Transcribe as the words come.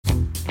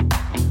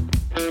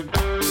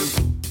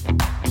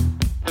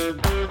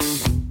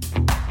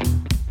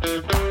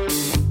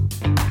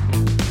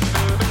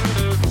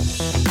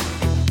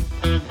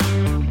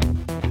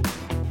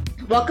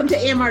Welcome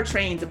to AMR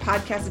Trains, a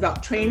podcast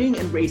about training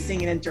and racing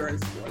and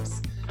endurance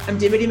sports. I'm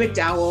Dimity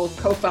McDowell,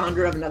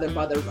 co-founder of Another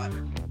Mother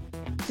Runner.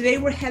 Today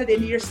we're headed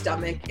into your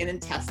stomach and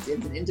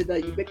intestines and into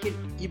the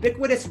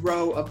ubiquitous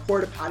row of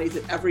porta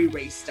potties at every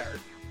race start.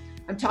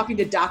 I'm talking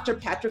to Dr.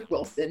 Patrick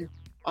Wilson,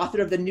 author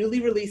of the newly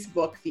released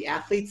book, The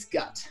Athlete's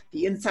Gut,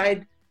 the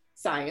inside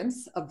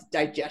science of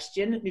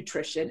digestion,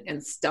 nutrition,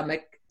 and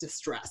stomach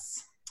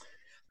distress.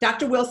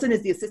 Dr. Wilson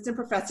is the assistant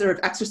professor of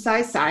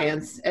exercise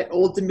science at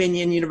Old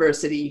Dominion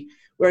University,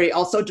 where he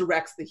also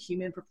directs the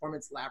Human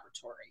Performance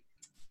Laboratory.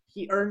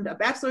 He earned a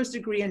bachelor's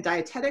degree in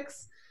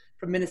dietetics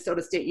from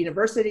Minnesota State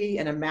University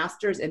and a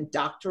master's and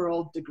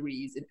doctoral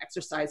degrees in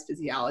exercise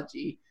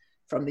physiology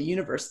from the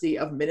University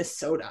of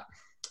Minnesota.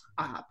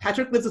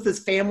 Patrick lives with his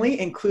family,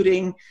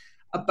 including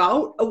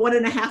about a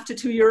 1.5 to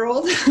 2 year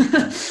old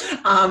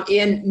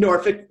in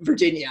Norfolk,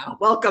 Virginia.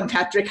 Welcome,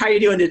 Patrick. How are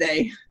you doing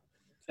today?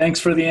 Thanks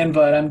for the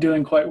invite. I'm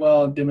doing quite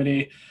well,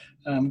 Dimity.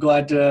 I'm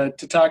glad to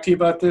talk to you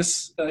about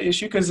this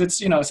issue because it's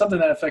something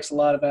that affects a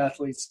lot of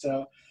athletes.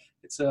 So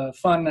it's a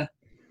fun,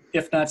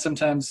 if not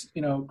sometimes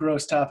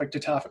gross topic to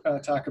talk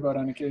about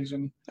on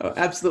occasion. Oh,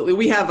 absolutely.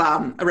 We have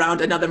around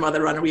Another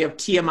Mother Runner, we have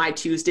TMI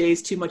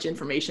Tuesdays, Too Much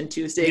Information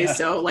Tuesdays. Yeah.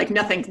 So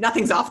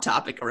nothing's off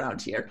topic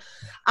around here.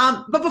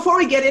 But before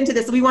we get into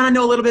this, we want to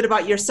know a little bit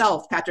about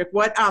yourself, Patrick.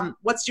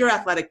 What's your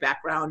athletic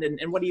background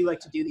and what do you like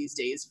to do these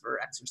days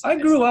for exercise? I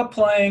grew up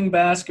playing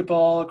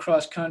basketball,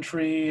 cross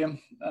country.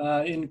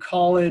 In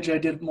college, I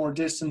did more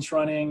distance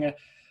running.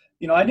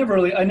 I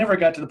never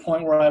got to the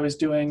point where I was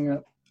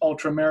doing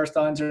ultra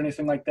marathons or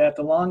anything like that.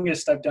 The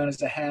longest I've done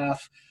is a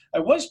half. I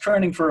was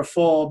training for a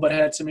full, but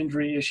had some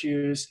injury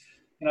issues.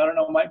 I don't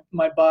know,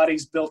 my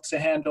body's built to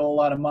handle a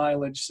lot of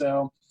mileage.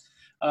 So,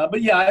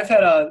 but yeah, I've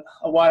had a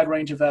wide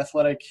range of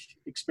athletic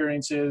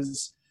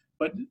experiences,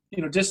 but,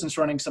 distance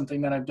running is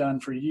something that I've done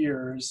for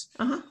years.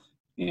 Uh-huh.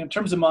 In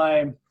terms of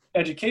my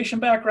education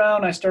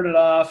background, I started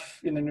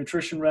off in the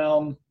nutrition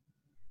realm,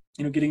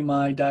 getting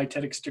my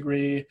dietetics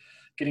degree,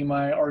 getting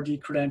my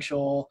RD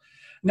credential.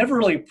 Never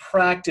really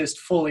practiced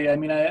fully.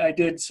 I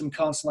did some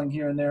counseling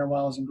here and there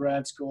while I was in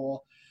grad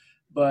school.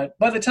 But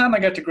by the time I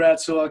got to grad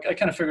school, I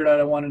kind of figured out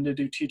I wanted to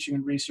do teaching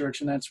and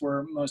research, and that's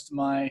where most of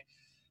my,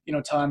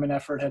 time and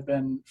effort had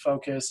been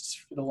focused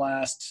for the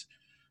last,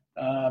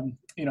 4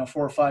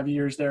 or 5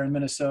 years there in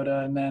Minnesota.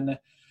 And then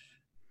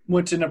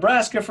went to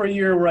Nebraska for a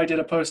year where I did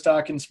a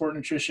postdoc in sport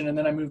nutrition, and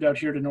then I moved out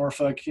here to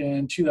Norfolk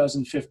in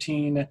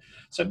 2015.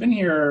 So I've been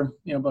here,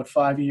 about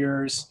 5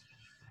 years.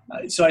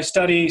 So I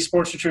study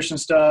sports nutrition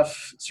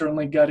stuff,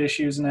 certainly gut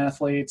issues in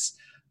athletes,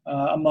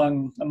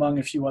 among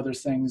a few other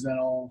things that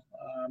I'll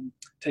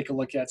take a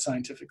look at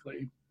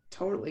scientifically.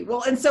 Totally.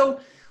 Well, and so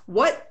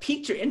what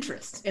piqued your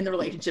interest in the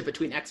relationship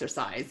between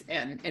exercise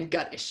and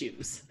gut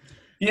issues?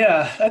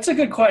 Yeah, that's a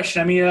good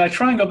question. I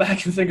try and go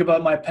back and think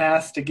about my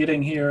path to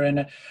getting here, and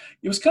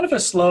it was kind of a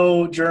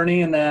slow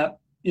journey in that,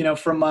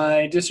 from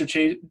my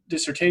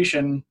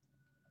dissertation,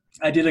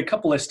 I did a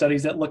couple of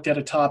studies that looked at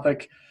a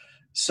topic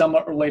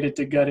somewhat related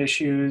to gut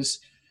issues.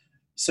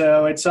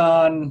 So it's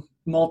on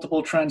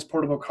multiple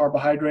transportable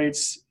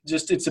carbohydrates.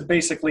 It's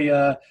basically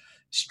a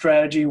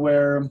strategy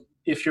where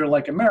if you're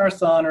like a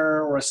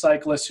marathoner or a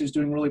cyclist who's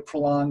doing really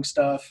prolonged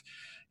stuff,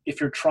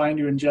 if you're trying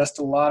to ingest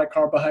a lot of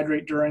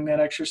carbohydrate during that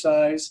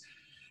exercise,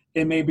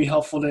 it may be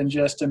helpful to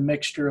ingest a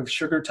mixture of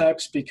sugar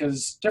types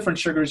because different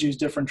sugars use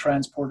different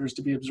transporters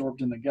to be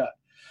absorbed in the gut.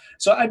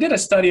 So I did a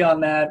study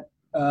on that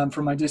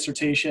for my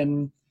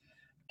dissertation.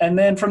 And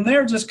then from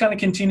there, just kind of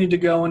continued to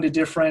go into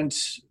different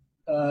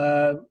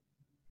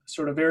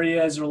sort of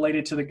areas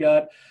related to the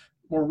gut.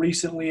 More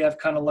recently, I've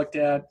kind of looked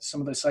at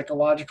some of the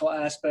psychological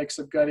aspects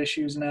of gut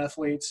issues in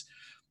athletes.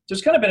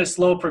 Just kind of been a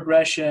slow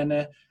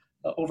progression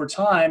over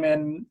time.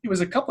 And it was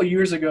a couple of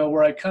years ago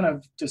where I kind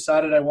of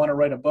decided I want to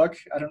write a book.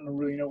 I don't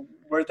really know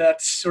where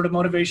that sort of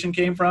motivation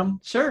came from.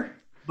 Sure.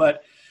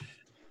 But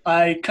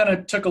I kind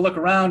of took a look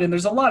around, and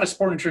there's a lot of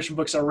sport nutrition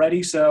books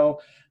already.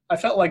 So I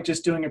felt like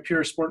just doing a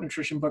pure sport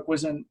nutrition book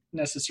wasn't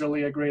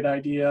necessarily a great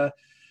idea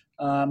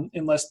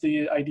unless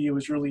the idea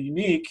was really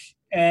unique.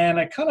 And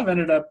I kind of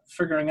ended up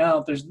figuring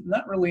out there's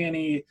not really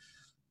any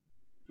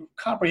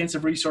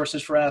comprehensive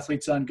resources for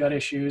athletes on gut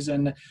issues.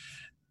 And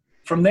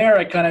from there,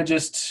 I kind of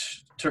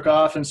just took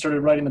off and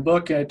started writing the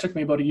book. It took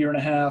me about 1.5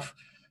 years.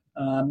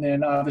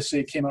 And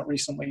obviously it came out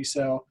recently.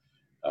 So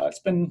it's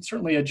been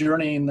certainly a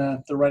journey in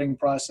the writing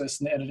process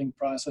and the editing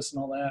process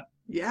and all that.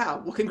 Yeah.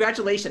 Well,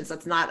 congratulations.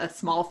 That's not a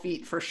small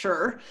feat for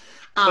sure.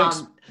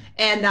 Thanks.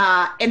 And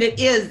it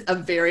is a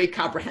very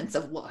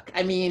comprehensive look.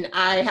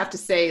 I have to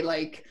say,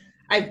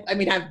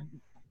 I've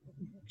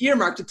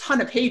earmarked a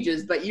ton of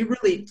pages, but you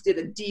really did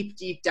a deep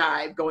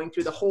dive going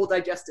through the whole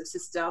digestive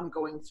system,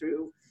 going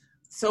through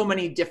so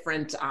many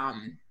different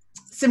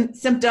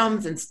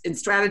symptoms and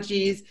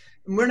strategies.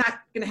 And we're not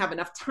going to have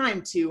enough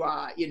time to,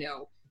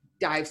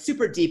 dive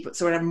super deep.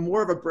 So we're going to have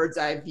more of a bird's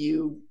eye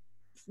view,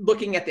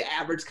 looking at the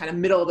average kind of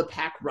middle of the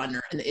pack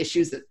runner and the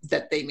issues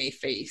that they may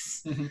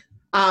face.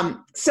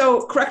 Mm-hmm.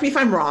 So correct me if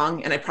I'm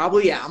wrong, and I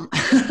probably am,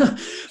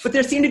 but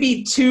there seem to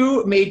be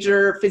two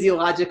major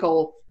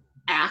physiological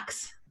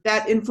acts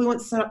that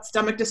influence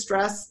stomach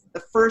distress.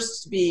 The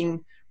first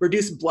being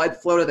reduced blood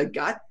flow to the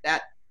gut.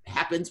 That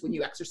happens when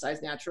you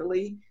exercise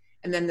naturally.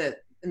 And then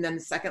the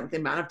second, the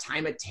amount of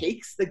time it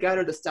takes the gut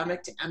or the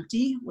stomach to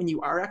empty when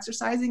you are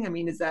exercising. I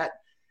mean, is that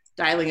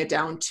dialing it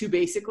down too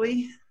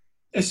basically?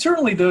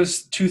 Certainly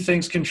those two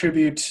things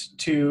contribute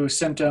to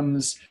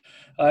symptoms.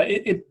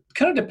 It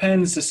kind of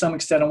depends to some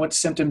extent on what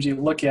symptoms you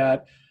look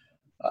at.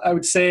 I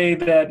would say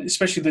that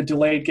especially the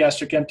delayed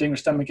gastric emptying or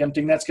stomach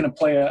emptying, that's going to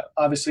play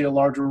obviously a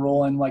larger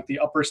role in like the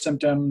upper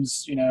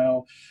symptoms,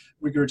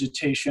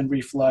 regurgitation,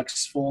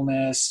 reflux,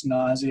 fullness,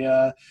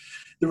 nausea.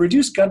 The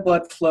reduced gut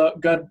blood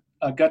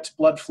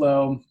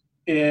flow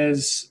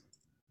is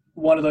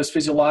one of those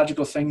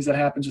physiological things that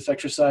happens with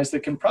exercise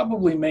that can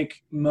probably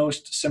make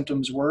most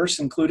symptoms worse,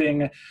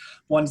 including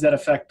ones that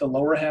affect the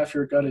lower half of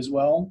your gut as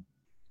well.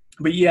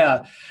 But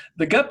yeah,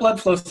 the gut blood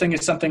flow thing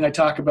is something I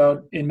talk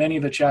about in many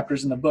of the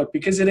chapters in the book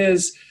because it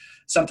is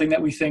something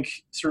that we think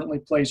certainly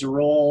plays a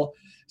role.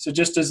 So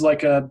just as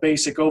like a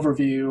basic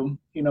overview,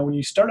 when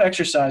you start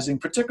exercising,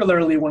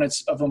 particularly when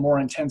it's of a more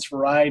intense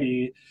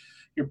variety,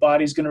 your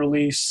body's going to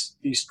release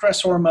these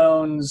stress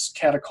hormones,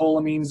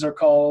 catecholamines they're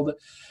called,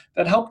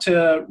 that help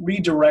to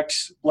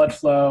redirect blood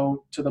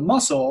flow to the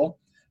muscle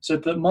so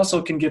that the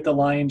muscle can get the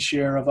lion's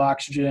share of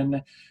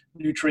oxygen,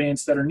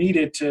 nutrients that are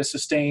needed to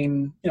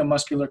sustain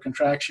muscular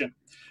contraction.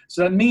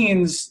 So that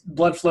means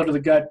blood flow to the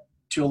gut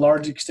to a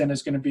large extent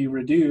is going to be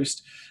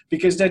reduced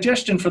because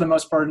digestion for the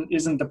most part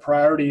isn't the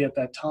priority at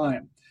that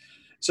time.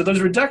 So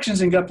those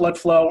reductions in gut blood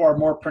flow are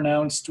more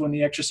pronounced when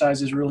the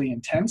exercise is really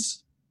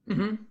intense.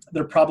 Mm-hmm.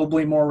 They're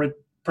probably more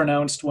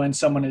pronounced when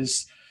someone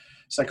is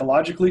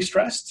psychologically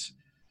stressed,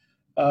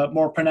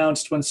 more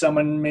pronounced when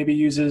someone maybe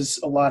uses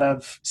a lot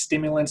of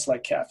stimulants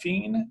like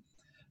caffeine,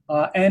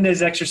 and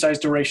as exercise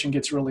duration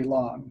gets really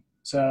long.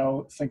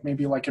 So think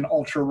maybe like an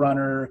ultra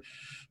runner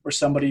or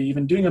somebody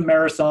even doing a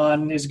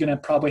marathon is going to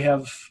probably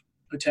have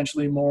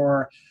potentially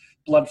more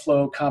blood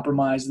flow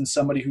compromise than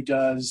somebody who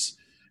does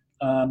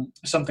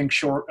something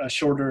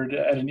shorter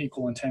at an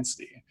equal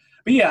intensity.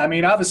 But yeah, I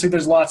mean, obviously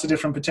there's lots of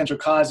different potential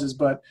causes,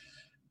 but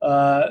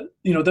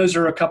those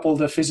are a couple of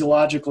the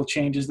physiological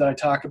changes that I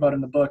talk about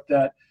in the book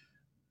that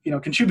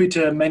contribute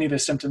to many of the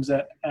symptoms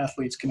that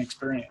athletes can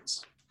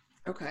experience.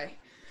 Okay.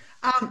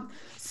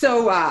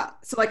 So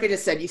like I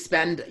just said, you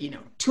spend,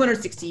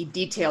 260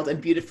 detailed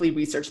and beautifully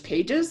researched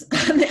pages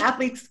on the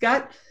athlete's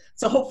gut.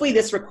 So hopefully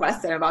this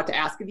request that I'm about to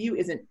ask of you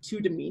isn't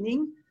too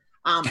demeaning.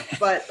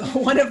 But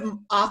one of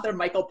author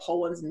Michael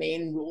Pollan's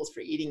main rules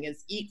for eating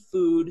is eat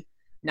food,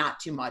 not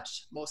too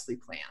much, mostly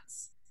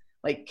plants.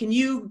 Like, can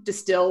you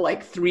distill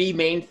like three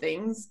main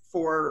things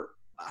for,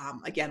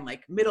 again,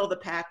 like middle of the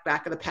pack,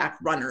 back of the pack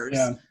runners,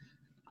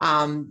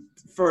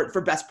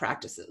 for best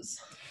practices?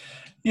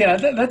 Yeah,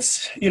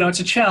 that's, it's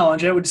a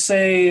challenge. I would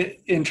say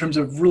in terms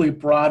of really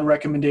broad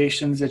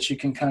recommendations that you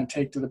can kind of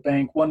take to the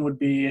bank, one would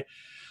be,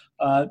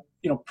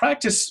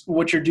 practice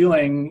what you're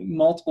doing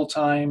multiple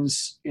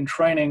times in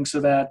training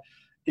so that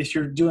if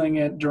you're doing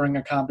it during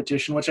a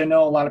competition, which I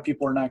know a lot of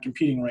people are not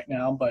competing right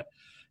now, but,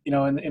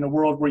 in a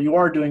world where you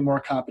are doing more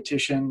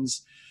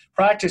competitions,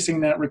 practicing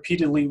that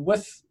repeatedly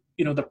with,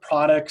 the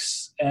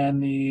products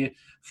and the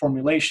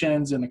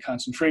formulations and the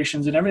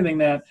concentrations and everything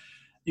that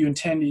you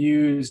intend to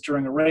use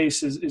during a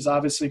race is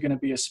obviously going to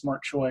be a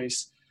smart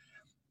choice.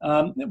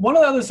 One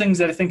of the other things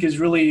that I think is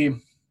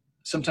really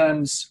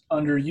sometimes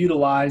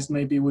underutilized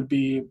maybe would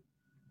be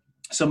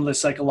some of the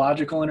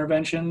psychological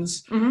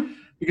interventions,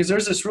 because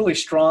there's this really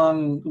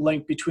strong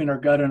link between our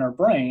gut and our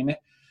brain.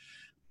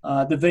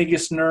 The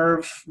vagus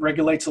nerve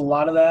regulates a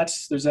lot of that.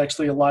 There's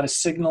actually a lot of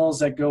signals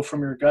that go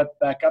from your gut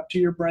back up to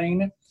your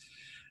brain.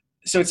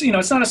 So it's,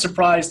 it's not a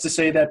surprise to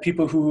say that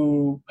people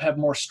who have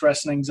more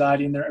stress and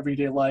anxiety in their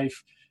everyday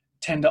life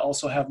tend to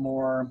also have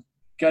more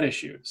gut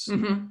issues.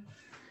 Mm-hmm.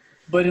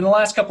 But in the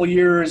last couple of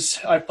years,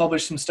 I've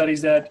published some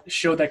studies that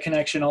show that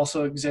connection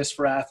also exists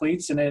for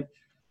athletes, and it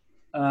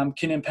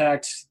can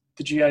impact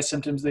the GI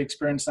symptoms they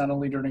experience not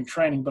only during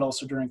training, but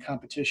also during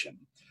competition.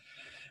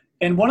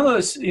 And one of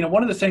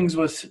the things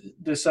with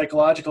the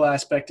psychological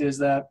aspect is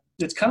that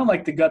it's kind of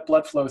like the gut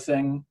blood flow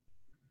thing.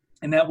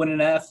 And that when an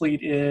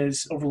athlete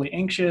is overly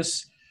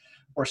anxious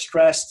or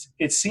stressed,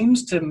 it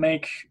seems to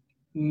make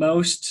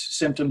most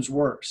symptoms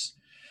worse.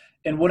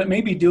 And what it may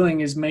be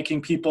doing is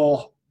making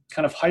people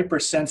kind of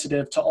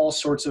hypersensitive to all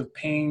sorts of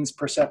pains,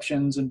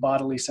 perceptions, and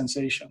bodily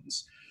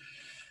sensations.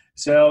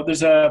 So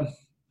there's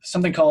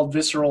something called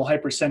visceral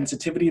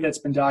hypersensitivity that's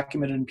been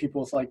documented in people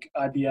with like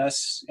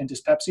IBS and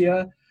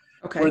dyspepsia,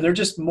 where they're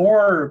just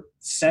more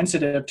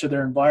sensitive to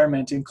their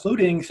environment,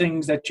 including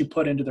things that you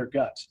put into their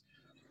gut.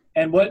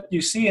 And what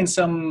you see in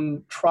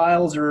some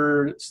trials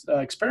or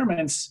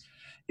experiments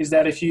is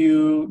that if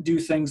you do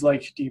things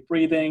like deep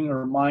breathing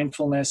or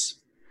mindfulness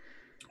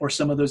or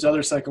some of those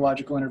other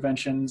psychological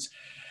interventions,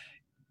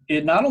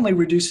 it not only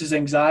reduces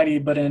anxiety,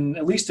 but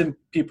at least in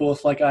people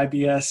with like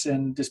IBS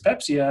and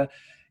dyspepsia,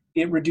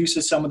 it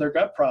reduces some of their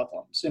gut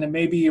problems. And it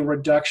may be a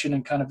reduction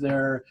in kind of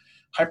their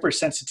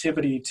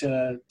hypersensitivity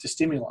to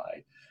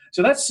stimuli.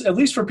 So that's, at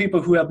least for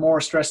people who have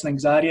more stress and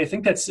anxiety, I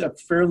think that's a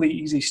fairly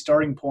easy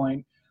starting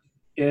point,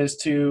 is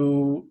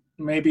to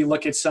maybe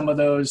look at some of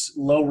those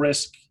low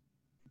risk,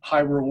 high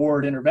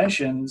reward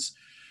interventions,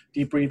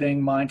 deep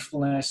breathing,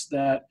 mindfulness,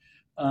 that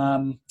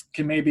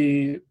can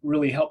maybe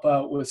really help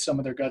out with some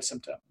of their gut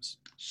symptoms.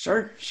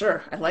 Sure.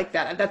 I like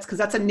that. That's because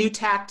that's a new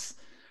tact,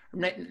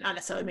 not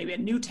necessarily maybe a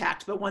new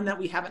tact, but one that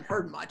we haven't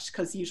heard much,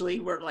 because usually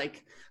we're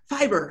like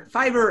fiber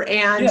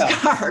and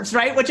carbs,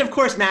 right? Which of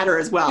course matter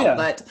as well. Yeah.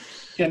 But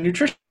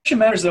nutrition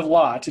matters a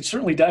lot. It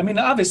certainly does. I mean,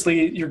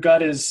 obviously your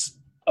gut is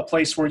a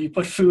place where you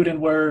put food and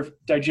where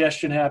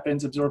digestion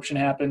happens, absorption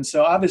happens.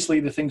 So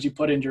obviously the things you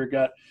put into your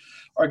gut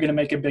are going to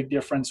make a big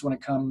difference when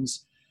it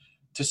comes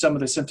to some of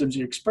the symptoms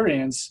you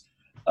experience.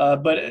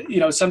 But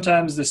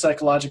sometimes the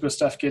psychological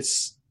stuff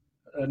gets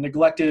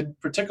neglected,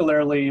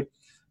 particularly,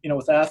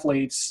 with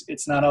athletes.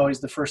 It's not always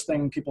the first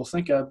thing people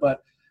think of,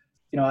 but,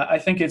 I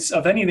think it's,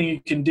 of anything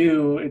you can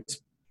do,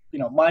 it's,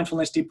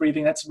 mindfulness, deep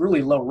breathing, that's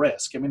really low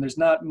risk. I mean, there's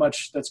not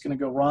much that's going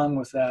to go wrong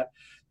with that,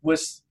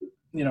 with,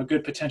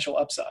 good potential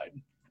upside.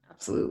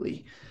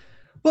 Absolutely.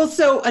 Well,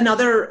 so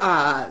another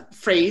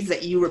phrase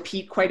that you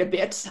repeat quite a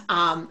bit,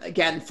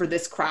 again, for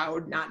this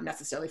crowd, not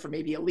necessarily for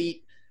maybe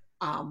elite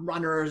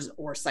runners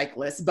or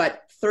cyclists,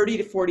 but 30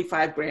 to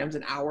 45 grams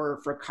an hour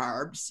for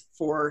carbs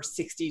for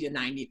 60 to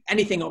 90,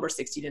 anything over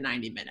 60 to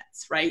 90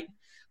 minutes, right?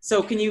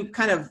 So can you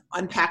kind of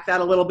unpack that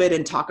a little bit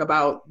and talk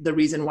about the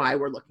reason why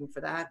we're looking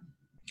for that?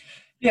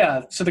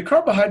 Yeah. So the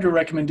carbohydrate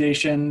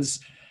recommendations,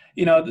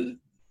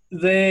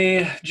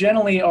 they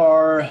generally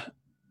are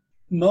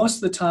most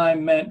of the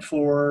time meant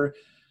for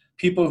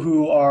people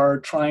who are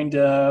trying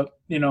to,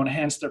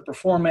 enhance their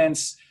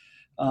performance,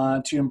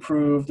 to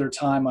improve their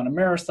time on a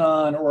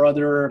marathon or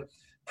other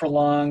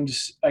prolonged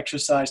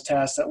exercise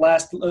tasks that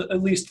last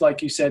at least,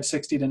 like you said,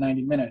 60 to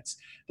 90 minutes.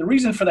 The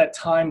reason for that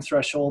time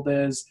threshold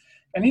is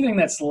anything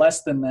that's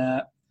less than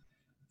that,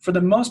 for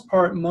the most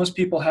part, most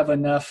people have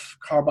enough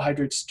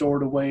carbohydrates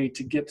stored away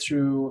to get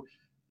through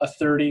a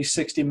 30,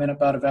 60-minute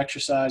bout of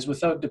exercise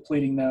without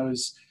depleting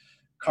those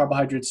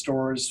carbohydrate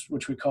stores,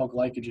 which we call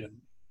glycogen.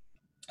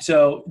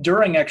 So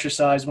during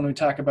exercise, when we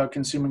talk about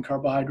consuming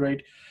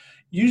carbohydrate,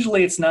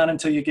 usually it's not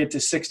until you get to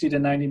 60 to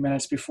 90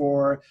 minutes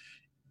before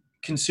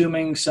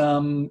consuming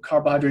some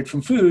carbohydrate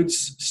from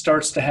foods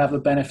starts to have a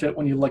benefit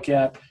when you look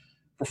at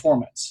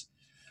performance.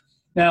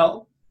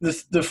 Now,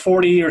 the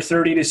 40 or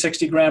 30 to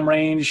 60 gram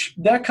range,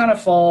 that kind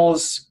of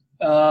falls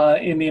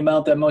in the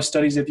amount that most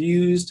studies have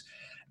used,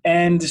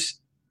 and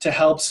to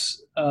help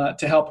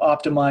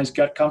optimize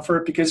gut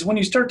comfort, because when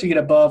you start to get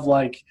above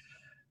like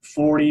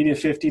 40 to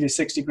 50 to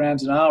 60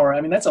 grams an hour,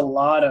 I mean, that's a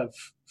lot of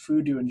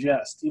food to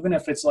ingest, even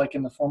if it's like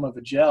in the form of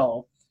a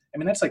gel. I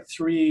mean, that's like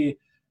 3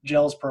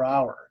 gels per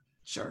hour.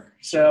 Sure.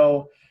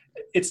 So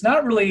it's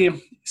not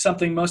really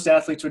something most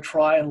athletes would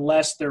try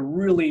unless they're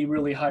really,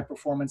 really high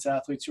performance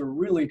athletes who are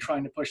really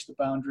trying to push the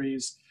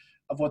boundaries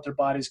of what their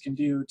bodies can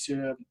do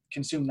to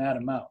consume that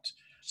amount.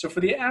 So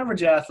for the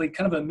average athlete,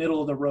 kind of a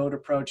middle of the road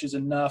approach is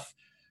enough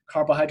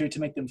carbohydrate to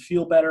make them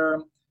feel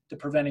better, to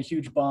prevent a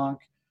huge bonk,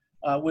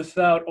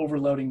 without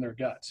overloading their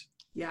gut.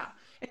 Yeah.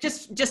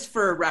 Just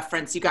for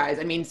reference, you guys,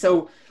 I mean,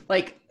 so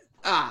like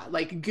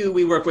GU,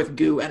 we work with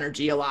GU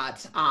Energy a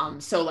lot.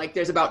 So like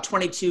there's about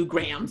 22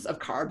 grams of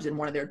carbs in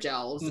one of their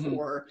gels, mm-hmm.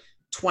 or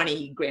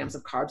 20 grams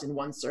of carbs in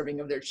one serving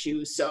of their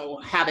chews. So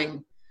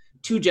having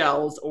 2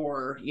 gels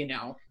or,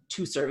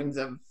 2 servings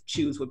of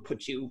chews would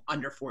put you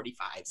under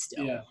 45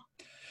 still. Yeah.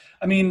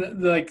 I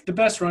mean, like the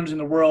best runners in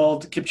the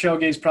world,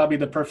 Kipchoge is probably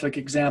the perfect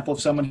example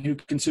of someone who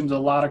consumes a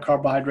lot of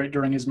carbohydrate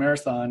during his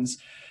marathons.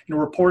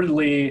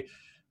 Reportedly,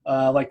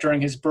 like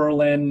during his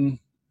Berlin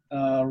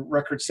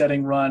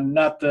record-setting run,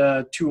 not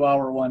the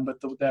 2-hour one,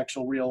 but the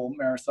actual real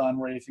marathon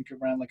where I think he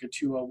ran like a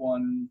 2:01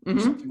 or mm-hmm.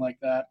 something like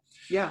that.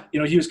 Yeah.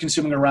 He was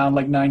consuming around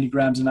like 90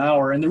 grams an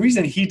hour. And the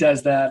reason he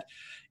does that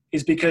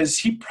is because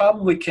he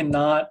probably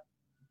cannot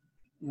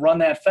run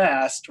that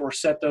fast or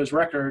set those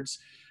records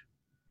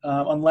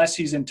unless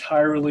he's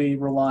entirely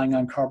relying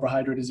on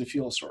carbohydrate as a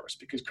fuel source,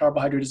 because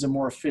carbohydrate is a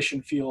more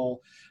efficient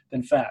fuel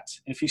than fat.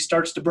 If he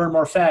starts to burn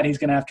more fat, he's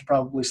going to have to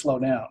probably slow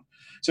down.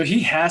 So he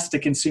has to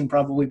consume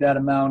probably that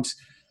amount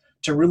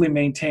to really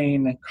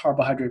maintain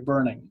carbohydrate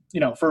burning.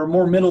 For a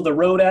more middle of the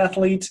road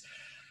athlete,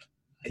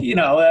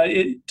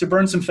 to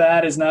burn some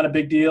fat is not a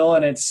big deal,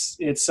 and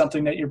it's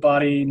something that your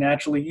body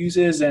naturally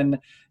uses, and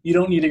you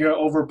don't need to go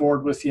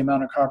overboard with the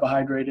amount of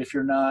carbohydrate if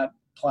you're not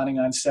planning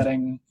on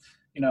setting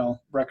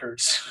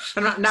records.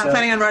 I'm not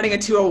planning on running a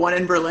 2:01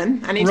 in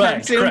Berlin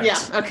anytime soon. Correct.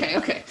 Yeah.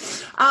 Okay.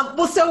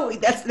 Well, so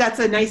that's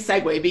a nice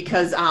segue,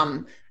 because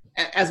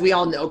as we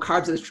all know,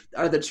 carbs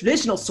are the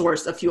traditional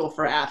source of fuel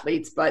for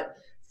athletes, but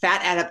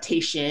fat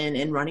adaptation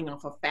and running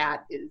off of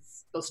fat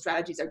those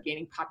strategies are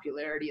gaining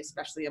popularity,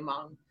 especially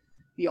among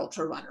the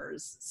ultra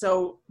runners.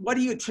 So what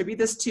do you attribute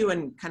this to,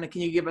 and kind of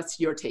can you give us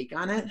your take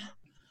on it?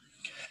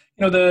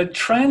 The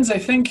trends, I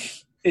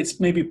think it's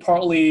maybe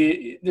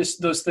partly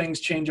those things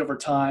change over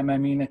time. I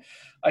mean,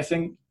 I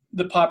think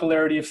the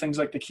popularity of things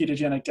like the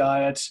ketogenic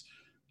diet,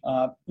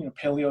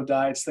 paleo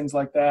diets, things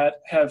like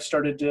that have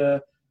started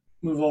to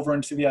move over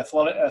into the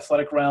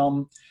athletic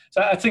realm.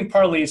 So I think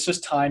partly it's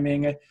just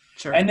timing.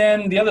 Sure. And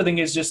then the other thing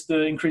is just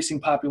the increasing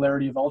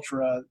popularity of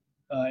ultra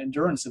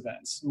endurance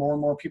events. More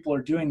and more people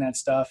are doing that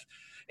stuff.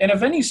 And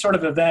of any sort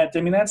of event,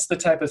 I mean, that's the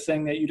type of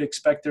thing that you'd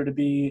expect there to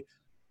be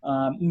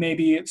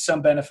maybe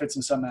some benefits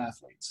in some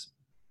athletes,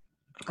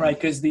 right?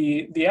 Because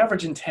the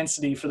average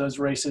intensity for those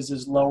races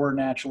is lower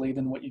naturally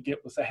than what you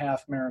get with a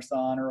half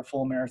marathon or a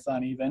full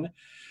marathon even.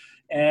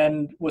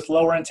 And with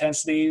lower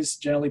intensities,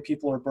 generally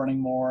people are burning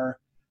more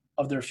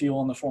of their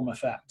fuel in the form of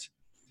fat.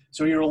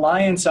 So your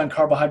reliance on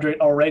carbohydrate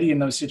already in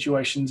those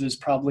situations is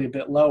probably a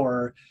bit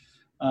lower.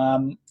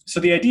 So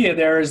the idea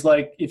there is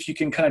like, if you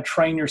can kind of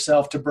train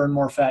yourself to burn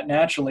more fat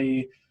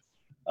naturally,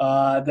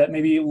 that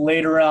maybe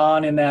later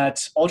on in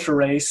that ultra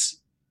race,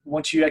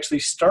 once you actually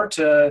start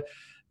to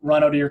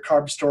run out of your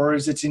carb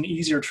stores, it's an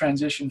easier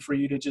transition for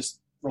you to just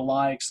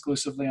rely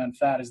exclusively on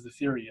fat, is the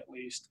theory at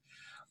least.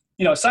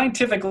 You know,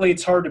 scientifically,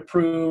 it's hard to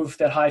prove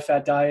that high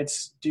fat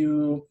diets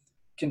do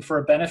confer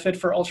a benefit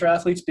for ultra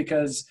athletes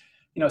because,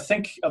 you know,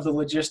 think of the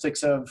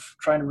logistics of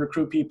trying to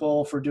recruit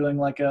people for doing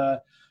like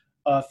a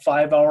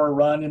 5-hour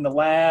run in the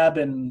lab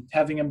and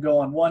having them go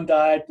on one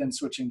diet, then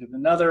switching to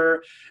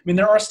another. I mean,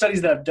 there are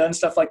studies that have done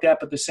stuff like that,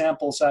 but the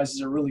sample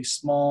sizes are really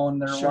small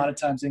and they're a lot of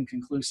times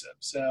inconclusive.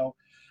 So,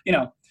 you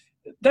know,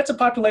 that's a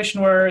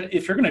population where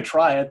if you're going to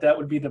try it, that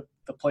would be the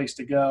place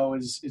to go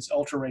is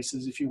ultra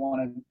races if you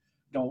want to,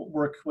 you know,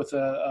 work with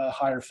a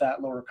higher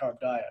fat, lower carb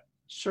diet.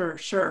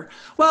 Sure.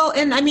 Well,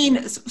 and I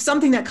mean,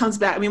 something that comes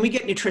back, I mean, we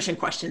get nutrition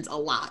questions a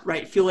lot,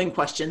 right? Fueling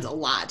questions a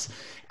lot.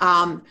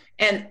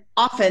 And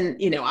often,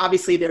 you know,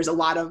 obviously there's a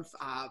lot of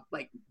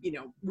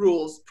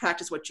rules,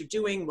 practice what you're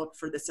doing, look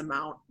for this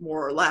amount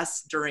more or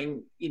less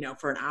during, you know,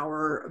 for an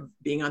hour of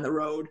being on the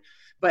road.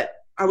 But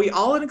are we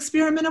all an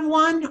experiment of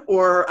one?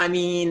 Or, I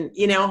mean,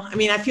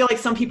 I feel like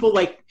some people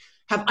like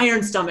have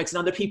iron stomachs and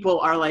other people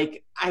are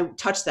like, I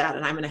touch that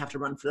and I'm going to have to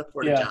run for the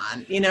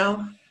Porta-John, you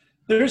know?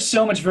 There's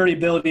so much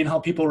variability in how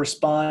people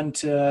respond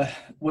to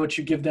what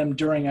you give them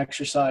during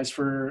exercise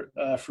for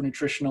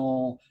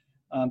nutritional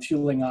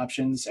fueling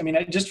options. I mean,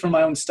 just from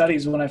my own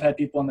studies, when I've had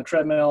people on the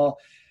treadmill,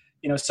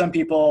 you know, some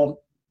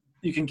people,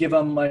 you can give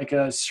them like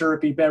a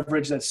syrupy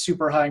beverage that's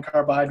super high in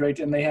carbohydrate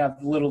and they have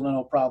little to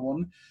no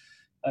problem,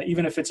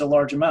 even if it's a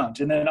large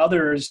amount. And then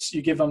others,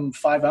 you give them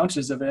 5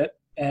 ounces of it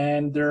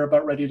and they're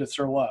about ready to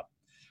throw up.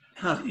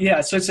 Huh.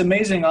 Yeah, so it's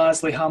amazing,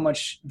 honestly, how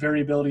much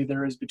variability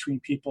there is between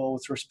people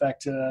with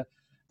respect to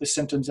the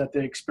symptoms that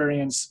they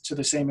experience to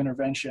the same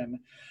intervention.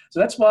 So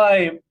that's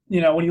why,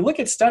 you know, when you look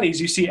at studies,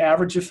 you see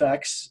average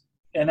effects,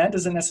 and that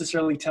doesn't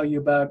necessarily tell you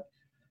about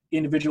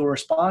individual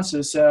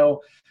responses.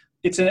 So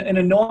it's an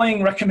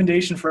annoying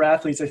recommendation for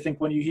athletes, I think,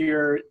 when you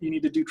hear you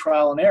need to do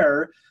trial and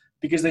error,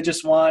 because they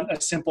just want a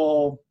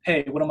simple,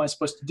 hey, what am I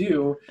supposed to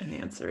do? An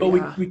answer, but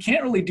we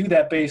can't really do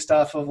that based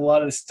off of a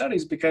lot of the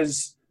studies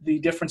because the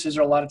differences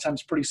are a lot of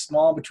times pretty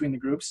small between the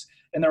groups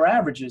and they're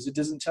averages. It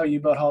doesn't tell you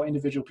about how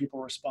individual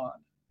people respond.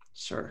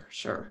 Sure.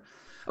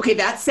 Okay,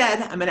 that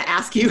said, I'm going to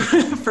ask you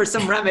for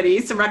some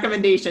remedies, some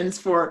recommendations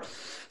for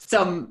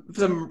some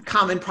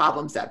common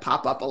problems that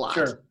pop up a lot.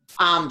 Sure.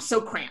 So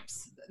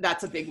cramps,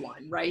 that's a big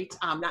one, right?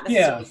 Not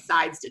necessarily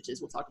side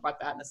stitches. We'll talk about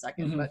that in a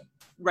second, but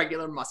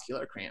regular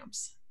muscular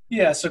cramps.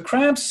 Yeah, so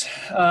cramps,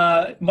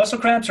 muscle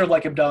cramps are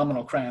like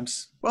abdominal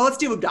cramps. Well, let's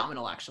do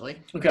abdominal actually.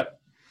 Okay.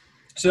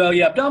 So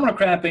yeah, abdominal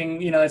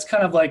cramping, you know, it's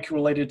kind of like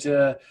related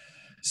to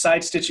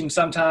side stitching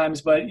sometimes,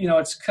 but you know,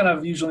 it's kind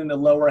of usually in the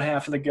lower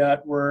half of the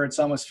gut where it's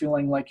almost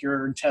feeling like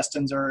your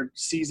intestines are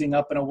seizing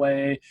up in a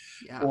way,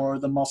 or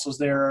the muscles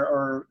there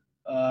are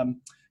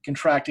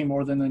contracting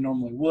more than they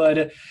normally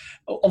would.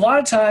 A lot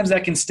of times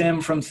that can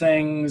stem from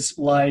things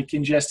like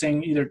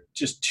ingesting either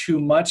just too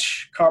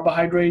much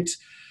carbohydrate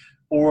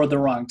or the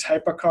wrong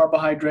type of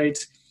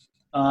carbohydrate,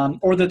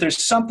 or that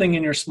there's something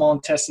in your small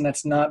intestine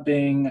that's not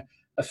being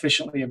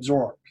efficiently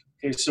absorbed.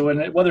 Okay, so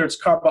whether it's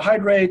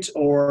carbohydrate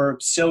or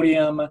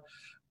sodium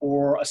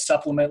or a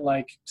supplement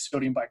like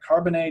sodium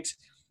bicarbonate,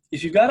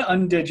 if you've got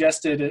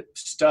undigested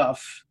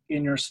stuff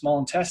in your small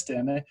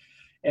intestine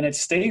and it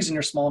stays in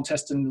your small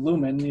intestine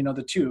lumen, you know,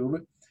 the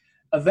tube,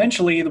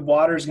 eventually the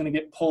water is going to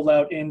get pulled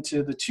out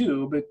into the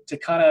tube to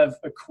kind of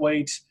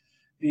equate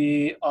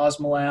the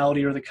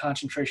osmolality or the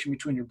concentration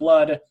between your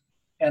blood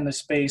and the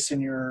space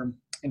in your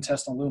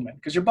intestinal lumen.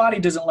 Because your body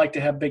doesn't like to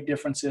have big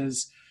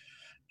differences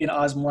in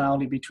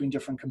osmolality between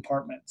different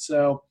compartments.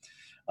 So,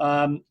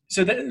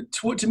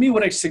 to me,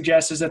 what I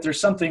suggest is that there's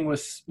something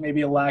with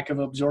maybe a lack of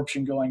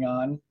absorption going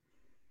on.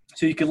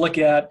 So you could look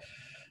at,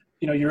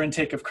 you know, your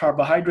intake of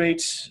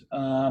carbohydrates.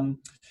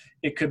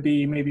 It could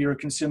be maybe you're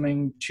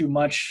consuming too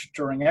much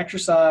during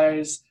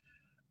exercise,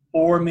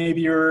 or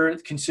maybe you're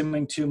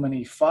consuming too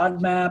many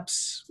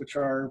FODMAPs, which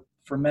are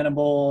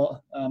fermentable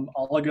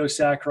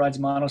oligosaccharides,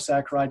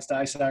 monosaccharides,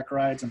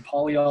 disaccharides, and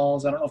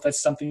polyols. I don't know if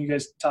that's something you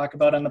guys talk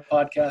about on the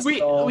podcast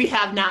at all. We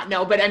have not,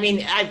 no, but I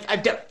mean,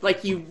 I've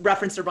like you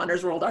referenced the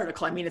Runner's World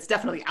article. I mean, it's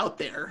definitely out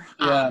there.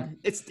 Yeah.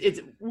 It's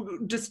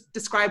just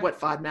describe what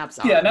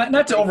FODMAPs are. Yeah,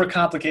 not to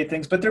overcomplicate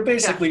things, but they're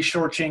basically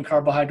short chain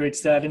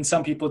carbohydrates that in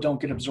some people don't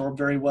get absorbed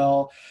very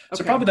well.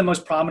 So probably the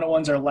most prominent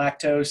ones are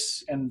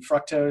lactose and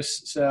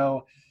fructose.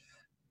 So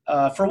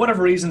for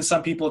whatever reason,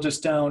 some people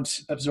just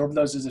don't absorb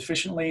those as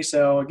efficiently.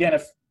 So again,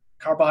 if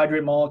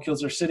carbohydrate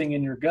molecules are sitting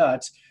in your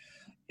gut,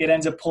 it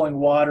ends up pulling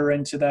water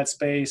into that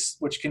space,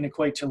 which can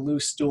equate to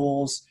loose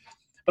stools,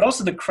 but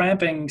also the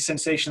cramping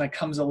sensation that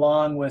comes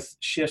along with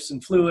shifts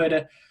in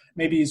fluid,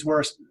 maybe is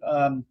where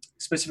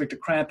specific to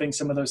cramping,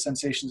 some of those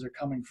sensations are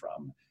coming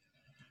from.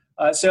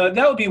 So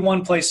that would be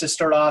one place to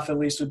start off, at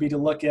least, would be to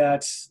look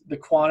at the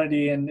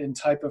quantity and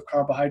type of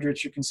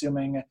carbohydrates you're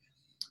consuming.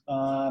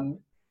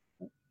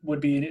 Would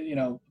be,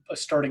 a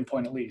starting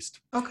point at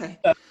least. Okay.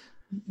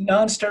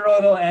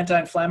 Non-steroidal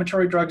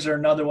anti-inflammatory drugs are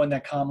another one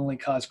that commonly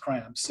cause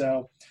cramps.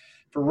 So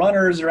for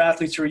runners or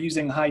athletes who are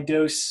using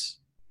high-dose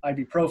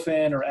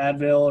ibuprofen or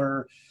Advil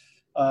or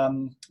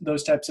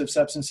those types of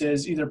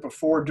substances, either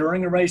before or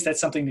during a race,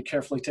 that's something to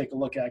carefully take a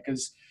look at,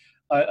 because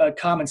a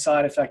common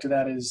side effect of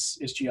that is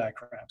GI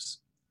cramps.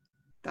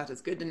 That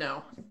is good to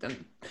know.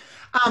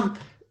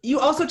 You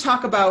also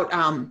talk about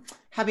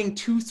having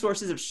two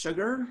sources of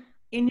sugar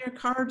in your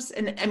carbs.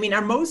 And I mean,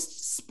 are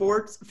most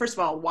sports, first of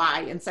all,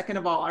 why? And second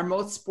of all, are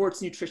most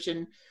sports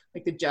nutrition,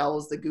 like the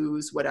gels, the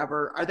goos,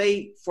 whatever, are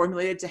they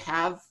formulated to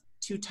have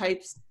two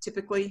types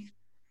typically?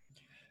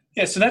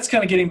 Yeah, so that's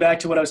kind of getting back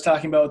to what I was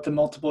talking about with the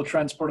multiple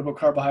transportable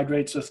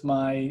carbohydrates with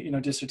my,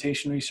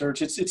 dissertation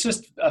research. It's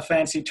just a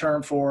fancy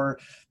term for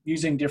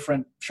using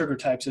different sugar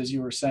types, as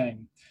you were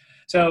saying.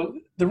 So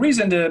the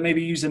reason to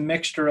maybe use a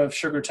mixture of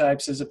sugar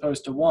types as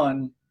opposed to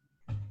one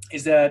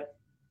is that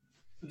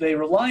they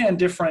rely on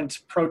different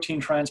protein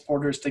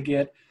transporters to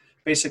get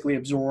basically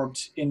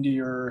absorbed into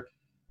your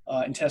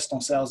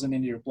intestinal cells and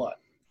into your blood.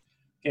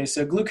 Okay,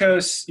 so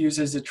glucose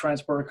uses a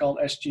transporter called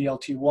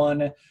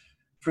SGLT1.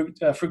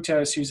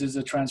 Fructose uses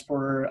a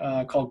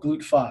transporter called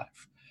GLUT5.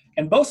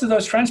 And both of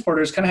those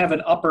transporters kind of have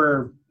an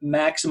upper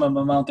maximum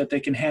amount that they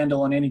can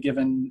handle in any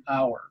given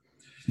hour.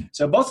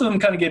 So both of them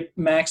kind of get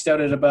maxed out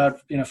at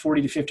about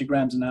 40 to 50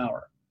 grams an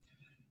hour.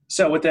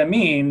 So what that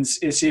means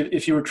is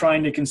if you were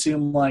trying to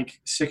consume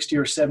like 60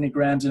 or 70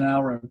 grams an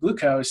hour of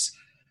glucose,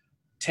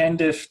 10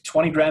 to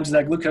 20 grams of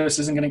that glucose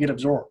isn't going to get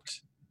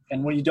absorbed.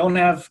 And when you don't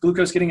have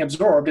glucose getting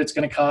absorbed, it's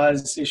going to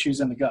cause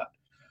issues in the gut.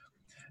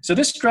 So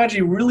this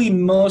strategy really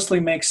mostly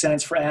makes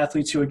sense for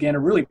athletes who, again,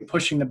 are really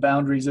pushing the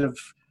boundaries of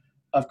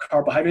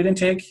carbohydrate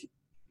intake,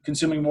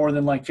 consuming more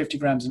than like 50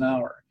 grams an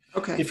hour.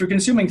 Okay. If you're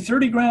consuming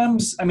 30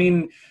 grams, I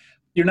mean,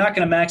 you're not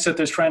going to max out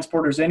those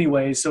transporters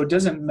anyway, so it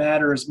doesn't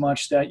matter as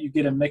much that you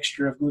get a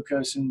mixture of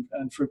glucose and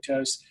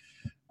fructose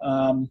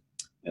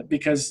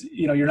because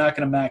you're not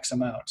going to max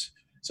them out.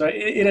 So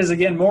it is,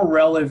 again, more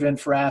relevant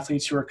for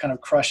athletes who are kind of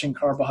crushing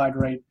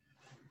carbohydrate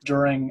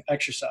during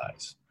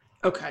exercise.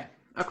 Okay.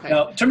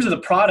 Now, in terms of the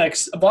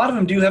products, a lot of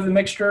them do have a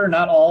mixture,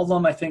 not all of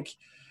them. I think,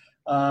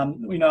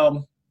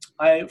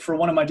 for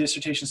one of my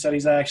dissertation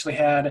studies, I actually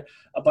had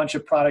a bunch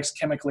of products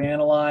chemically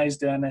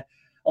analyzed, and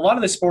a lot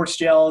of the sports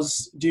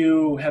gels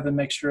do have a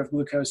mixture of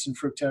glucose and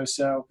fructose.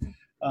 So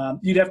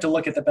you'd have to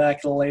look at the back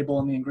of the label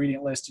and the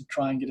ingredient list to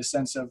try and get a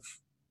sense of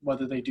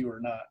whether they do or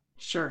not.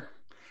 Sure.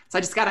 So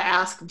I just got to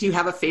ask, do you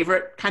have a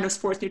favorite kind of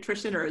sports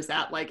nutrition, or is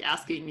that like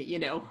asking,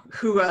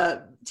 who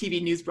a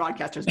TV news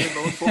broadcaster is going to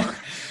vote for?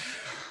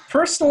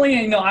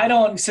 Personally,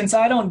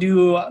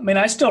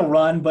 I still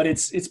run, but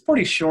it's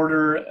pretty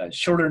shorter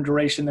in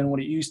duration than what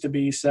it used to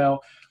be. So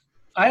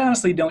I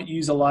honestly don't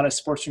use a lot of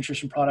sports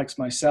nutrition products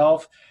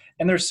myself.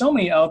 And there's so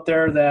many out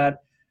there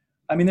that,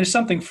 there's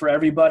something for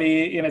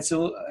everybody, and it's a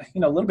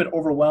little bit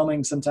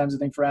overwhelming sometimes, I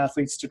think, for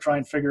athletes to try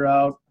and figure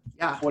out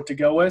what to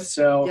go with.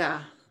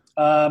 So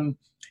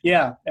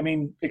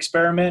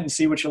experiment and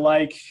see what you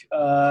like.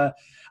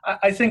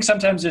 I think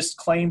sometimes just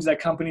claims that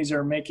companies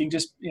are making,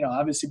 just,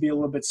 obviously be a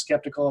little bit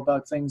skeptical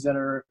about things that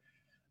are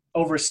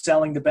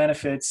overselling the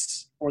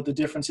benefits or the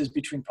differences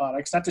between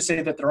products. Not to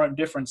say that there aren't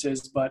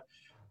differences, but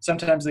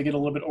sometimes they get a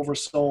little bit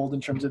oversold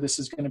in terms of this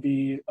is going to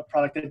be a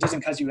product that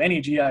doesn't cause you any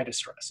GI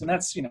distress. And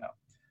that's, I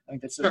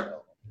think that's a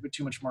bit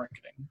too much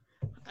marketing.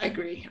 I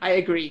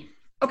agree.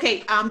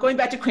 Okay. Going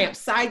back to cramps,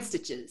 side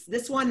stitches.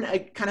 This one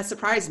kind of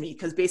surprised me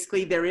because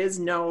basically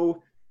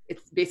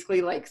it's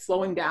basically like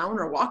slowing down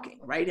or walking,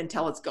 right,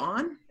 until it's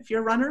gone if you're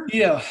a runner?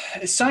 Yeah.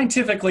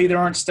 Scientifically, there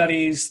aren't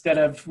studies that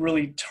have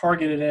really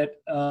targeted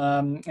it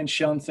and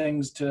shown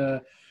things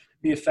to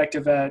be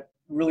effective at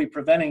really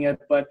preventing it.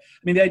 But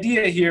the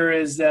idea here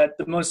is that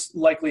the most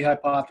likely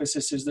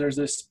hypothesis is there's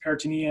this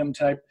peritoneum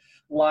type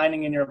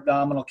lining in your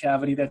abdominal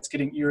cavity that's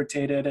getting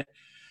irritated.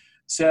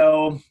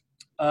 So,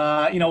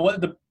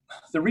 what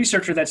the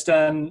researcher that's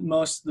done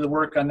most of the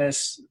work on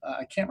this,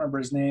 I can't remember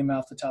his name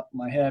off the top of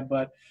my head,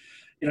 but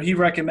he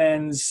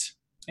recommends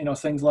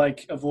things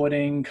like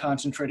avoiding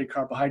concentrated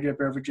carbohydrate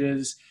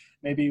beverages,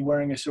 maybe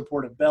wearing a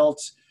supportive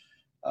belt,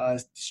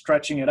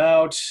 stretching it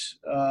out,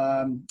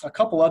 a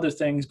couple other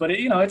things. But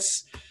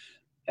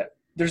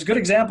there's good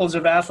examples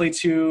of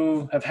athletes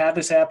who have had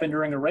this happen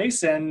during a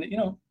race, and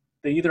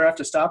they either have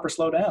to stop or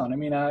slow down. I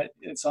mean,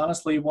 it's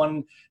honestly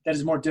one that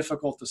is more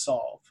difficult to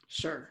solve.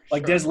 Sure.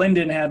 Like Des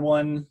Linden had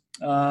one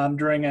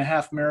during a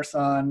half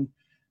marathon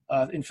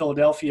in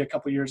Philadelphia a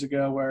couple of years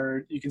ago,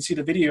 where you can see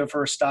the video of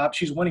her stop.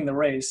 She's winning the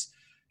race.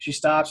 She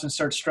stops and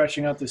starts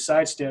stretching out the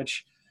side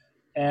stitch,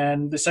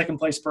 and the second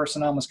place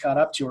person almost caught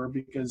up to her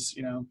because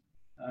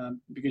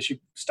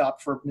she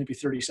stopped for maybe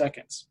 30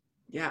 seconds.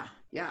 Yeah.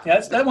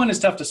 That one is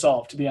tough to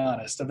solve, to be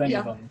honest, of any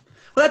of them.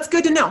 Well, that's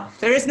good to know.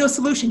 There is no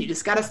solution. You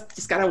just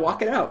gotta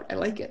walk it out. I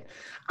like it.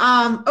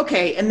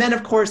 Okay. And then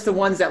of course the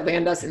ones that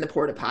land us in the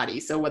porta potty.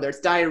 So whether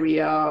it's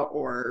diarrhea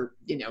or,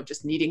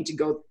 just needing to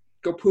go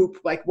poop,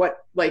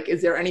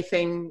 is there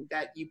anything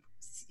that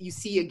you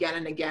see again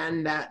and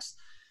again that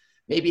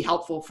may be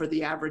helpful for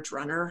the average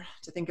runner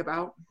to think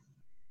about?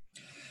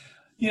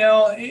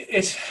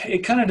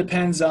 It kind of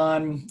depends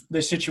on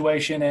the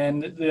situation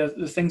and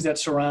the things that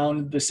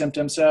surround the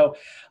symptoms. So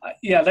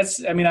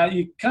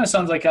it kind of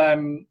sounds like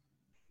I'm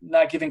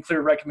not giving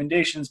clear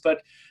recommendations,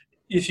 but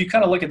if you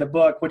kind of look at the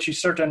book, what you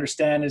start to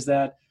understand is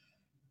that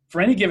for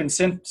any given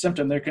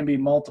symptom, there can be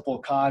multiple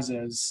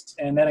causes,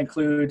 and that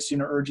includes,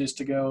 urges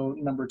to go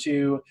number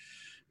 2.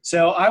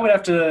 So I would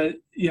have to,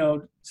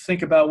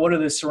 think about what are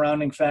the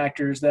surrounding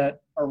factors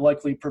that are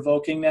likely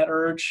provoking that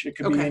urge. It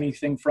could be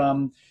anything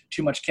from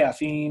too much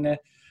caffeine.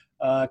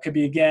 Could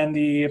be, again,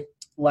 the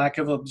lack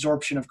of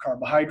absorption of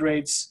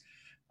carbohydrates.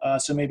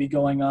 So maybe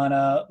going on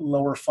a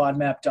lower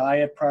FODMAP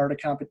diet prior to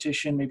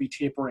competition, maybe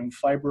tapering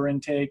fiber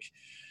intake,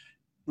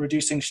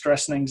 reducing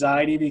stress and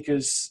anxiety,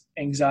 because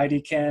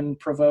anxiety can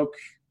provoke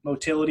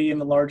motility in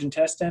the large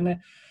intestine.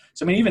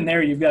 So, even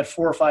there, you've got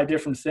 4 or 5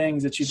 different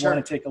things that you'd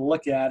want to take a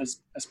look at as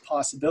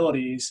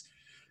possibilities.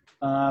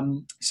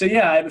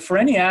 For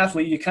any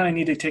athlete, you kind of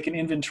need to take an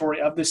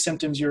inventory of the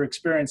symptoms you're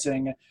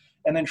experiencing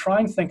and then try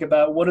and think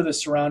about what are the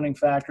surrounding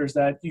factors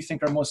that you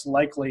think are most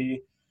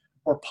likely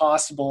or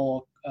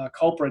possible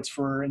culprits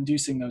for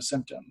inducing those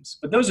symptoms.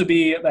 But those would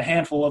be a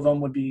handful of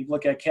them. Would be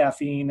look at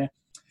caffeine,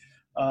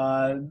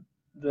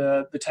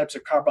 the types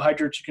of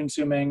carbohydrates you're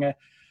consuming,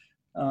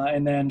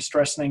 and then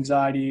stress and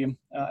anxiety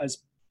as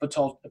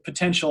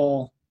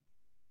potential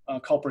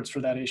culprits for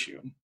that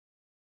issue.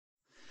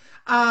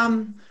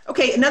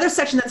 Another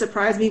section that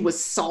surprised me was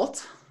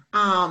salt,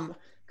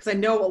 because I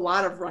know a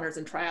lot of runners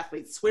and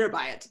triathletes swear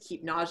by it to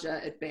keep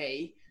nausea at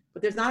bay,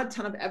 but there's not a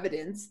ton of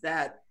evidence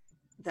that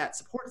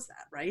supports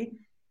that, right?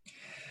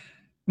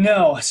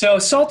 No. So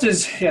salt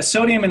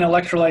sodium and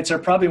electrolytes are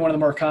probably one of the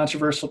more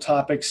controversial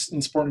topics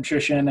in sport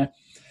nutrition.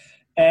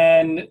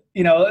 And,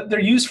 they're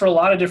used for a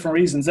lot of different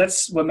reasons.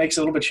 That's what makes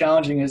it a little bit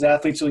challenging, is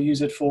athletes will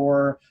use it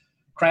for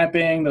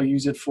cramping. They'll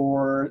use it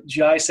for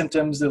GI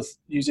symptoms. They'll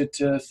use it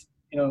to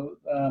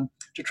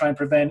try and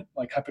prevent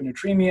like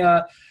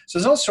hyponatremia. So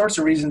there's all sorts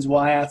of reasons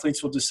why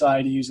athletes will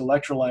decide to use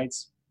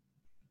electrolytes.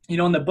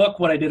 In the book,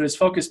 what I did was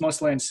focus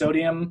mostly on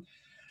sodium,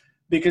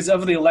 because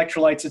of the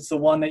electrolytes, it's the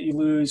one that you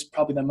lose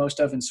probably the most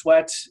of in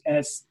sweat, and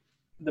it's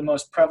the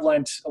most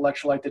prevalent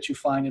electrolyte that you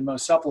find in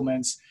most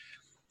supplements.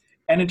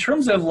 And in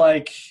terms of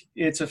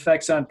its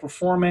effects on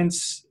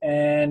performance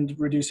and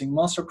reducing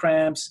muscle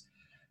cramps,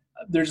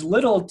 there's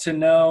little to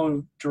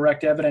no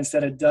direct evidence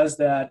that it does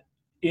that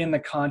in the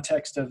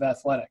context of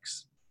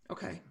athletics.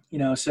 Okay.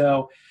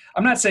 So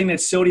I'm not saying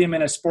that sodium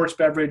in a sports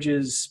beverage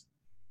is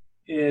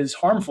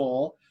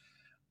harmful,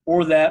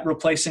 or that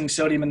replacing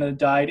sodium in the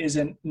diet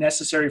isn't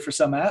necessary for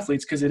some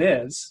athletes, because it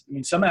is.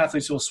 Some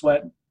athletes will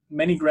sweat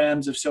many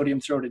grams of sodium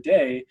throughout a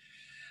day.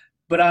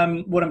 But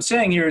what I'm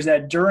saying here is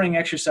that during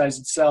exercise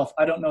itself,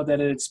 I don't know that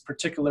it's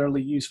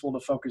particularly useful to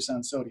focus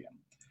on sodium.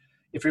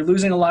 If you're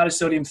losing a lot of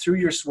sodium through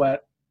your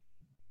sweat,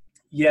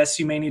 yes,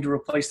 you may need to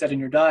replace that in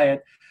your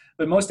diet,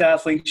 but most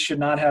athletes should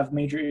not have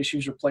major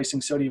issues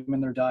replacing sodium in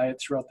their diet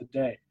throughout the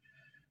day.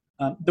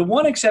 The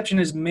one exception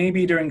is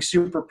maybe during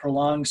super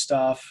prolonged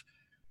stuff.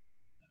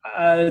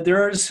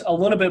 There's a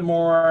little bit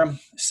more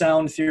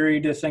sound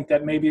theory to think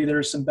that maybe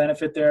there's some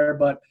benefit there,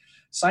 but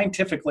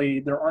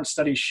scientifically, there aren't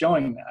studies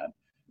showing that.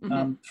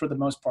 For the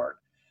most part.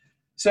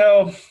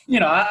 So,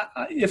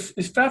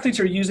 if athletes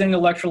are using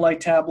electrolyte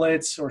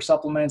tablets or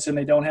supplements and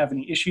they don't have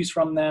any issues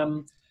from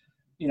them,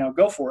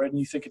 go for it and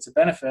you think it's a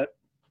benefit.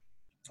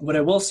 What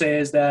I will say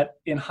is that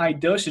in high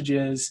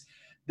dosages,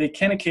 they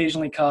can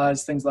occasionally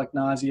cause things like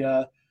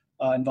nausea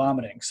and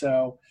vomiting.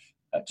 So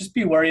just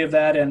be wary of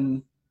that.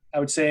 And I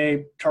would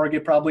say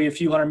target probably a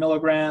few hundred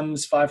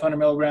milligrams, 500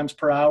 milligrams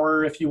per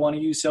hour if you want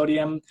to use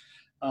sodium,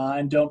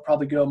 and don't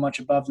probably go much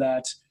above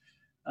that.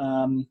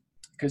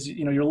 Because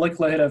your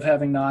likelihood of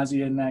having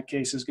nausea in that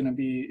case is going to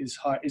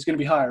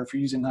be higher if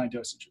you're using high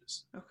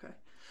dosages. Okay.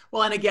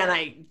 Well, and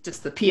again,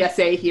 the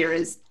PSA here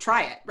is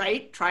try it,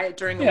 right? Try it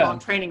during a long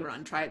training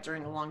run. Try it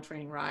during a long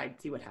training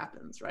ride. See what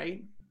happens,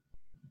 right?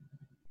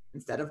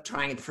 instead of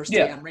trying it the first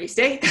day on race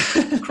day.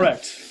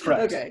 Correct.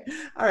 Okay.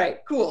 All right.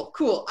 Cool.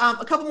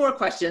 A couple more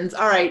questions.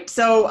 All right.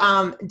 So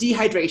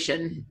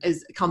dehydration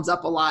comes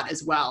up a lot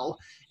as well.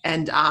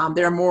 And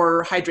there are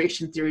more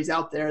hydration theories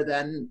out there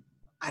than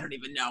I don't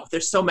even know.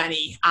 There's so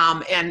many.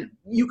 And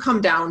you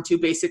come down to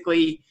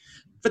basically,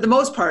 for the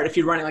most part, if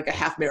you're running like a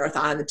half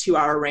marathon in the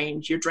 2-hour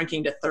range, you're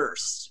drinking to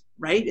thirst,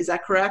 right? Is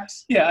that correct?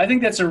 Yeah, I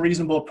think that's a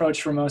reasonable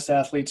approach for most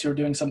athletes who are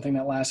doing something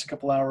that lasts a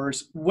couple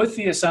hours, with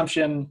the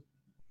assumption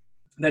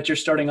that you're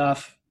starting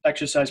off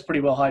exercise pretty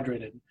well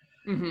hydrated.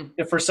 Mm-hmm.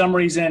 If for some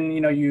reason,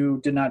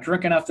 you did not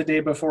drink enough the day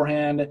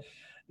beforehand,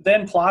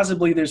 then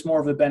plausibly there's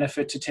more of a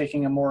benefit to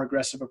taking a more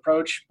aggressive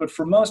approach. But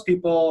for most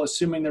people,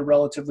 assuming they're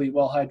relatively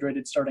well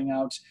hydrated starting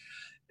out,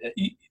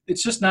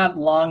 it's just not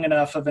long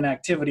enough of an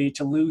activity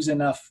to lose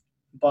enough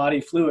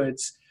body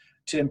fluids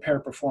to impair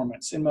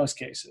performance in most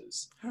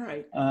cases. All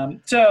right.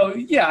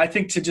 I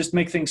think to just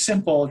make things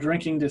simple,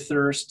 drinking to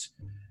thirst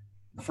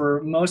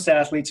for most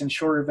athletes in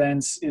short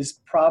events is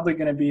probably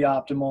going to be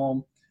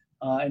optimal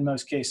in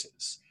most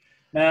cases.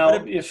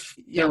 Now, if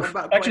they're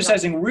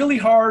exercising really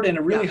hard in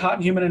a really hot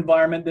and humid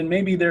environment, then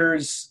maybe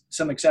there's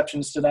some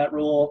exceptions to that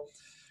rule.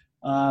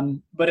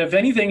 But if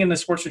anything in the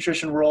sports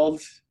nutrition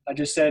world, I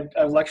just said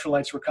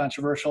electrolytes were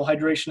controversial.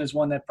 Hydration is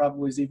one that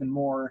probably is even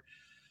more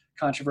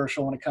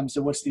controversial when it comes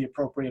to what's the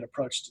appropriate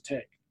approach to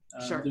take.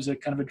 There's a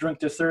kind of a drink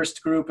to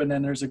thirst group, and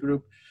then there's a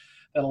group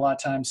that a lot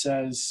of times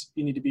says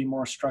you need to be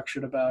more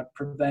structured about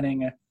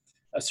preventing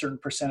a certain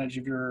percentage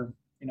of your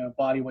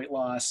body weight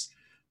loss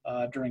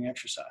during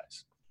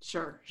exercise.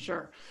 Sure.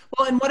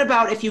 Well, and what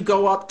about if you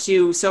go up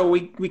to, so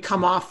we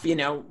come off,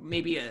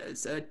 maybe a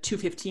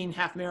 2:15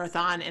 half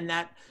marathon, and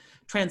that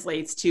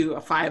translates to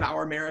a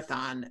 5-hour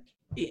marathon,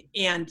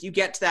 and you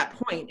get to that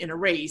point in a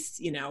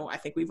race, I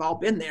think we've all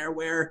been there,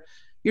 where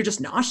you're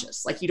just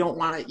nauseous. Like you don't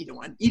want to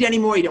eat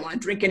anymore. You don't want to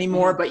drink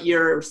anymore, but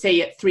you're,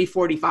 say, at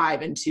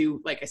 3:45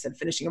 into, like I said,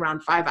 finishing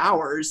around 5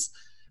 hours,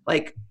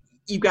 like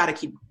you got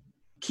to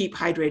keep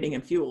hydrating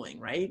and fueling,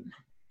 right?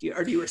 Do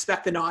you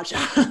respect the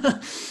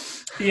nausea?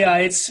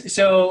 Yeah,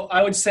 so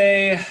I would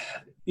say,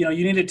 you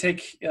need to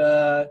take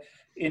an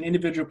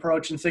individual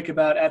approach and think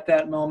about at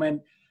that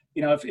moment,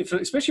 if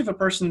especially if a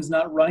person's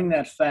not running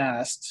that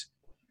fast,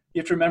 you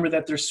have to remember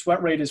that their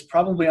sweat rate is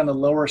probably on the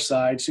lower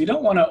side. So you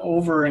don't want to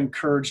over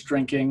encourage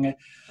drinking.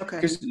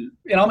 Okay. So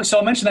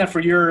I'll mention that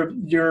for your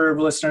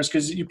listeners,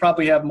 because you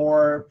probably have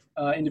more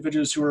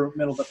individuals who are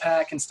middle of the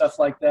pack and stuff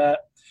like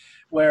that,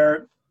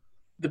 where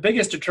the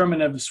biggest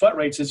determinant of sweat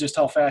rates is just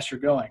how fast you're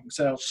going.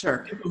 So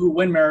people who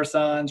win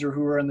marathons or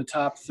who are in the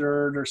top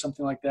third or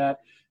something like that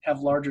have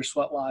larger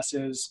sweat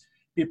losses.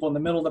 People in the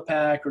middle of the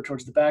pack or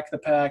towards the back of the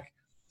pack,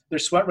 their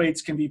sweat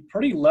rates can be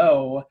pretty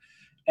low.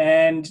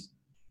 And,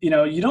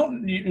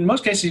 in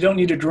most cases, you don't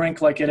need to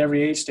drink like at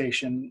every aid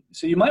station.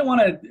 So you might want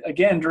to,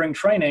 again, during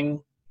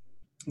training,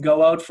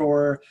 go out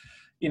for,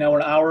 an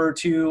hour or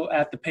two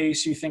at the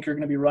pace you think you're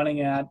going to be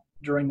running at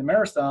during the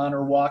marathon,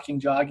 or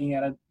jogging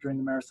at it during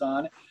the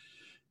marathon.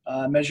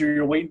 Measure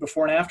your weight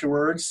before and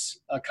afterwards,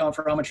 account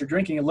for how much you're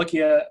drinking, and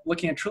looking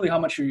at truly how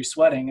much are you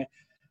sweating,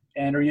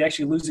 and are you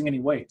actually losing any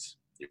weight?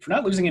 If you're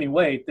not losing any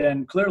weight,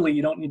 then clearly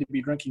you don't need to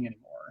be drinking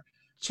anymore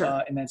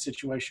in that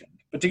situation.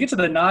 But to get to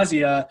the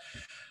nausea,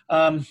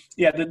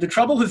 the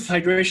trouble with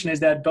hydration is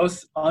that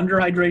both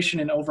underhydration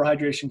and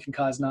overhydration can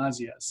cause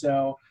nausea.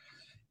 So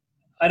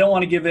I don't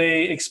want to give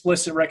a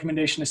explicit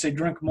recommendation to say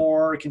drink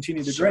more or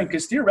continue to drink,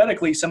 because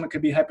theoretically someone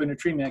could be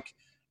hyponatremic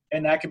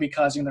and that could be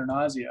causing their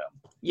nausea.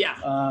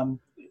 Yeah.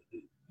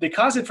 They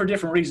cause it for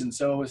different reasons.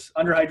 So with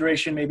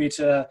underhydration, maybe it's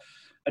a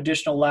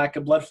additional lack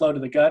of blood flow to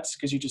the guts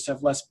because you just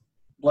have less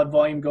blood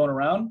volume going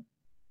around.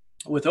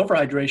 With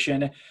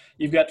overhydration,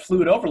 you've got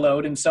fluid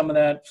overload, and some of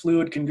that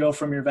fluid can go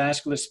from your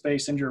vascular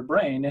space into your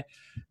brain,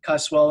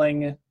 cause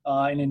swelling,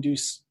 and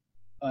induce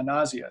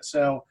nausea.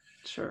 So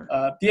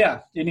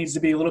it needs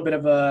to be a little bit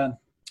of a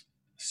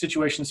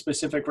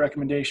situation-specific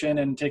recommendation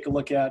and take a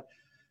look at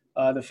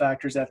the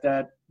factors at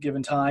that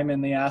given time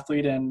in the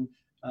athlete, and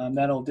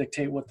that'll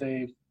dictate what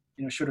they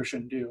should or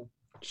shouldn't do.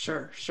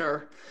 Sure.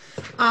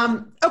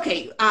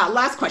 Okay.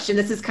 Last question.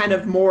 This is kind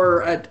of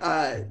more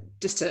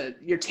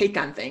your take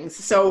on things.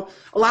 So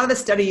a lot of the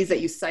studies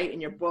that you cite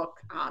in your book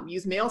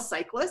use male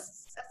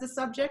cyclists as the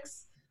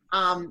subjects.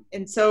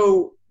 And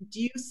so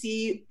do you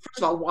see, first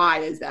of all, why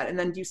is that? And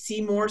then do you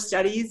see more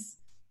studies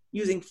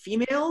using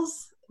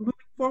females moving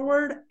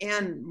forward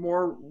and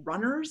more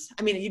runners?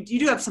 I mean, you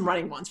do have some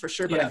running ones for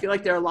sure, but I feel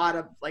like there are a lot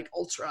of like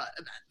ultra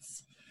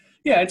events.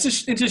 Yeah, it's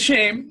a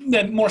shame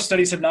that more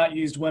studies have not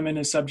used women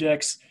as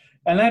subjects.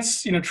 And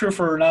that's, true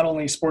for not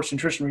only sports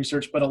nutrition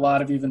research, but a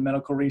lot of even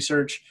medical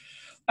research.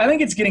 I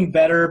think it's getting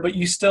better, but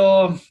you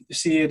still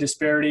see a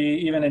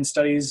disparity even in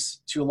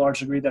studies to a large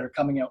degree that are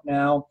coming out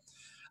now.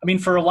 I mean,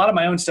 for a lot of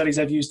my own studies,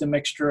 I've used a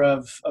mixture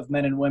of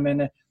men and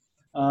women,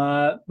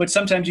 but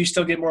sometimes you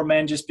still get more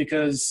men just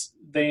because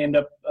they end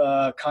up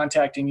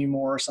contacting you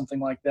more or something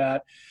like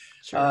that.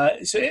 Sure.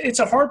 So it's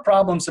a hard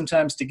problem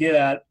sometimes to get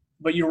at,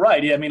 but you're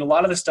right. Yeah, I mean, a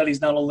lot of the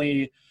studies not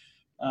only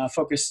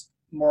focus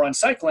more on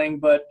cycling,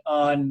 but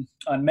on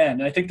men.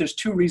 And I think there's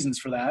two reasons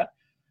for that.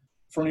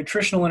 For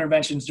nutritional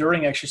interventions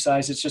during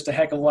exercise, it's just a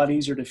heck of a lot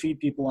easier to feed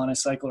people on a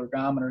cycle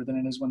ergometer than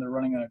it is when they're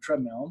running on a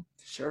treadmill.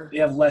 Sure. They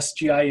have less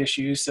GI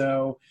issues,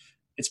 so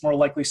it's more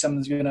likely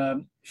someone's going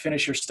to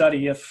finish your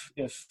study if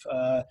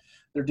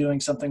they're doing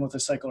something with a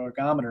cycle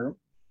ergometer.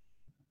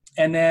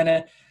 And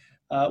then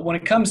when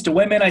it comes to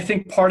women, I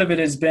think part of it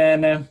has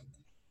been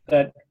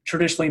that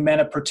traditionally men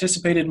have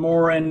participated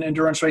more in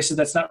endurance races.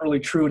 That's not really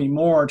true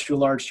anymore to a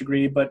large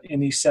degree, but in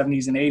the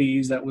 70s and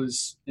 80s, that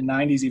was in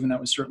 90s even, that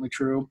was certainly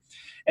true.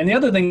 And the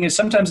other thing is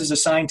sometimes as a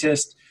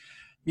scientist,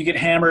 you get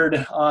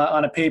hammered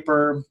on a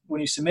paper when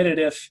you submit it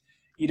if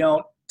you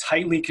don't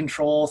tightly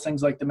control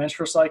things like the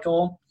menstrual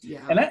cycle.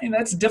 Yeah. And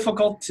that's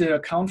difficult to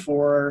account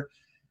for,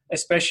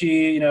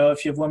 especially,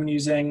 if you have women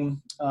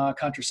using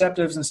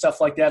contraceptives and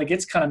stuff like that. It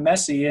gets kind of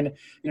messy, and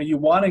you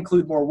want to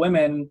include more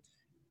women,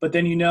 but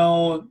then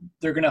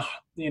they're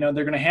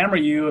gonna hammer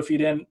you if you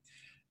didn't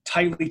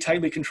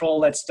tightly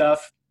control that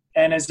stuff.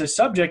 And as a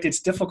subject, it's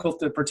difficult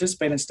to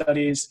participate in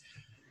studies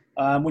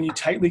when you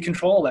tightly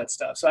control that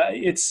stuff. So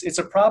it's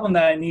a problem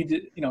that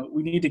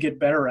we need to get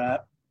better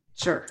at.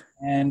 Sure.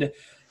 And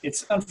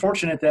it's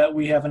unfortunate that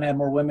we haven't had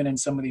more women in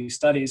some of these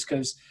studies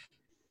because,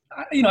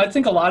 I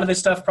think a lot of this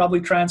stuff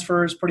probably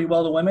transfers pretty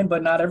well to women,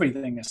 but not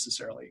everything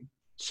necessarily.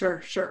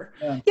 Sure.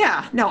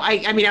 Yeah. No, I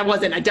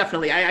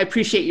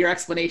appreciate your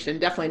explanation.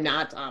 Definitely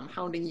not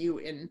hounding you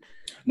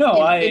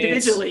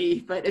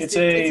individually, but it's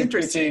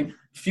interesting. It's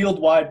a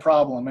field-wide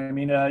problem. I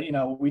mean,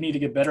 we need to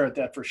get better at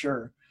that for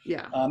sure.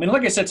 Yeah. And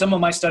like I said, some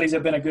of my studies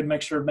have been a good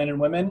mixture of men and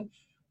women.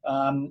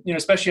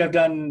 Especially I've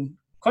done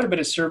quite a bit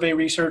of survey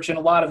research, and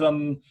a lot of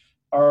them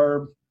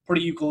are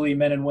pretty equally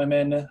men and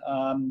women.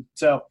 Cool.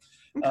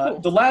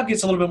 The lab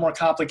gets a little bit more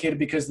complicated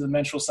because of the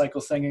menstrual cycle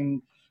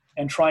thing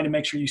and trying to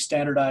make sure you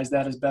standardize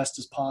that as best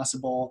as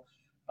possible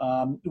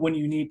when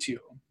you need to.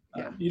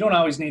 Yeah. You don't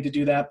always need to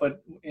do that,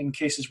 but in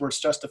cases where it's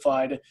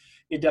justified,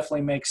 it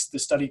definitely makes the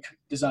study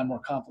design more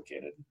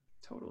complicated.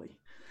 Totally.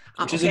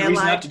 Which isn't a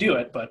reason not to do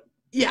it, but.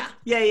 Yeah.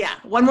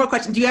 One more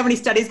question. Do you have any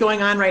studies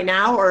going on right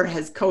now, or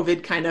has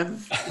COVID kind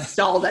of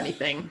stalled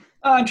anything?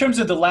 In terms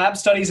of the lab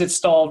studies, it's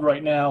stalled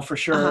right now for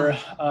sure.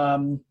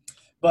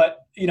 But,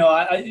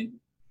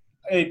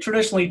 I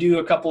traditionally do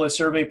a couple of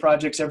survey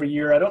projects every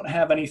year. I don't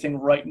have anything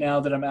right now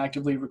that I'm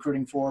actively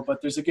recruiting for,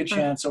 but there's a good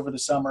chance over the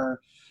summer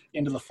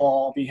into the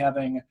fall I'll be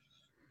having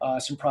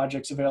some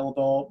projects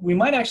available. We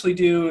might actually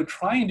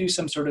try and do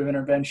some sort of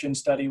intervention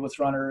study with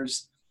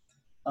runners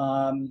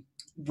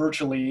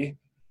virtually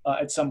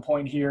at some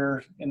point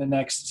here in the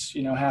next,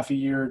 half a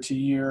year to a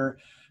year,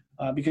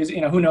 because,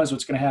 who knows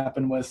what's going to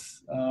happen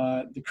with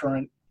the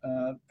current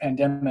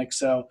pandemic.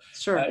 So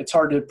sure. It's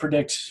hard to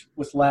predict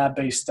with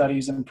lab-based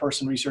studies and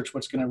in-person research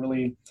what's going to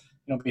really,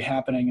 be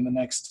happening in the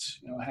next,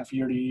 half a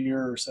year to a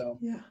year or so.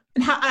 Yeah.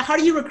 And how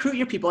do you recruit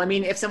your people? I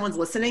mean, if someone's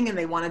listening and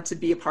they wanted to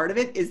be a part of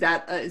it, is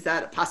that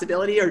a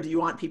possibility, or do you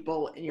want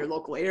people in your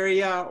local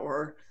area,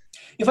 or?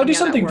 If I do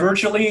something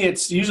virtually,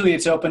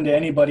 it's open to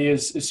anybody,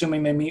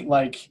 assuming they meet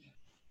like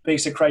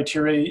basic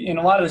criteria. In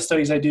a lot of the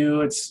studies I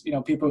do, it's,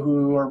 people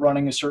who are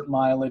running a certain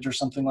mileage or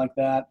something like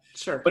that.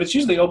 Sure. But it's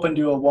usually open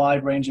to a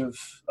wide range of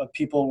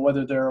people,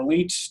 whether they're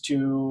elite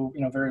to,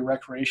 very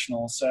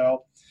recreational.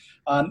 So,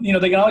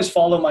 they can always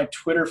follow my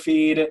Twitter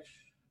feed.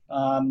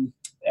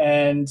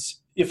 And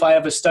if I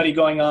have a study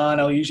going on,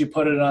 I'll usually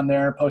post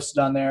it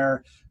on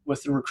there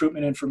with the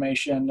recruitment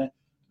information.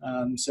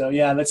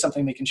 That's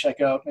something they can check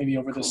out maybe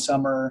over this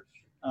summer.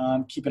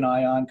 Keep an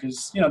eye on,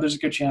 because, there's a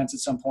good chance at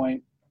some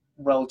point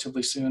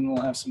relatively soon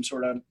we'll have some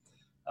sort of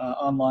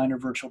online or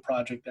virtual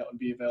project that would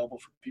be available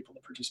for people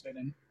to participate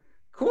in.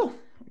 Cool.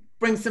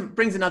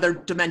 Brings another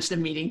dimension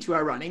of meaning to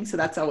our running, so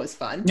that's always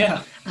fun.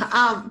 Yeah.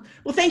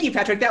 Well, thank you,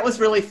 Patrick. That was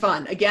really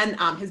fun. Again,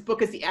 his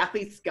book is The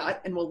Athlete's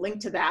Gut, and we'll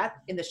link to that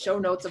in the show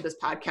notes of this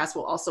podcast.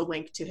 We'll also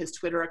link to his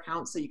Twitter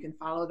account so you can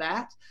follow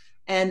that.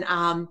 And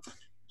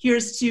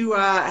here's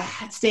to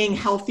staying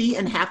healthy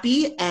and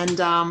happy, and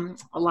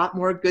a lot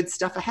more good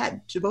stuff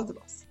ahead to both of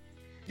us.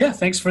 Yeah,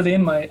 thanks for the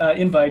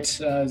invite.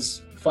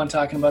 It's fun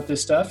talking about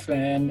this stuff,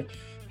 and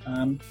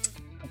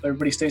hope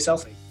everybody stays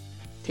healthy.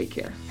 Take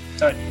care.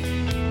 All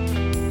right.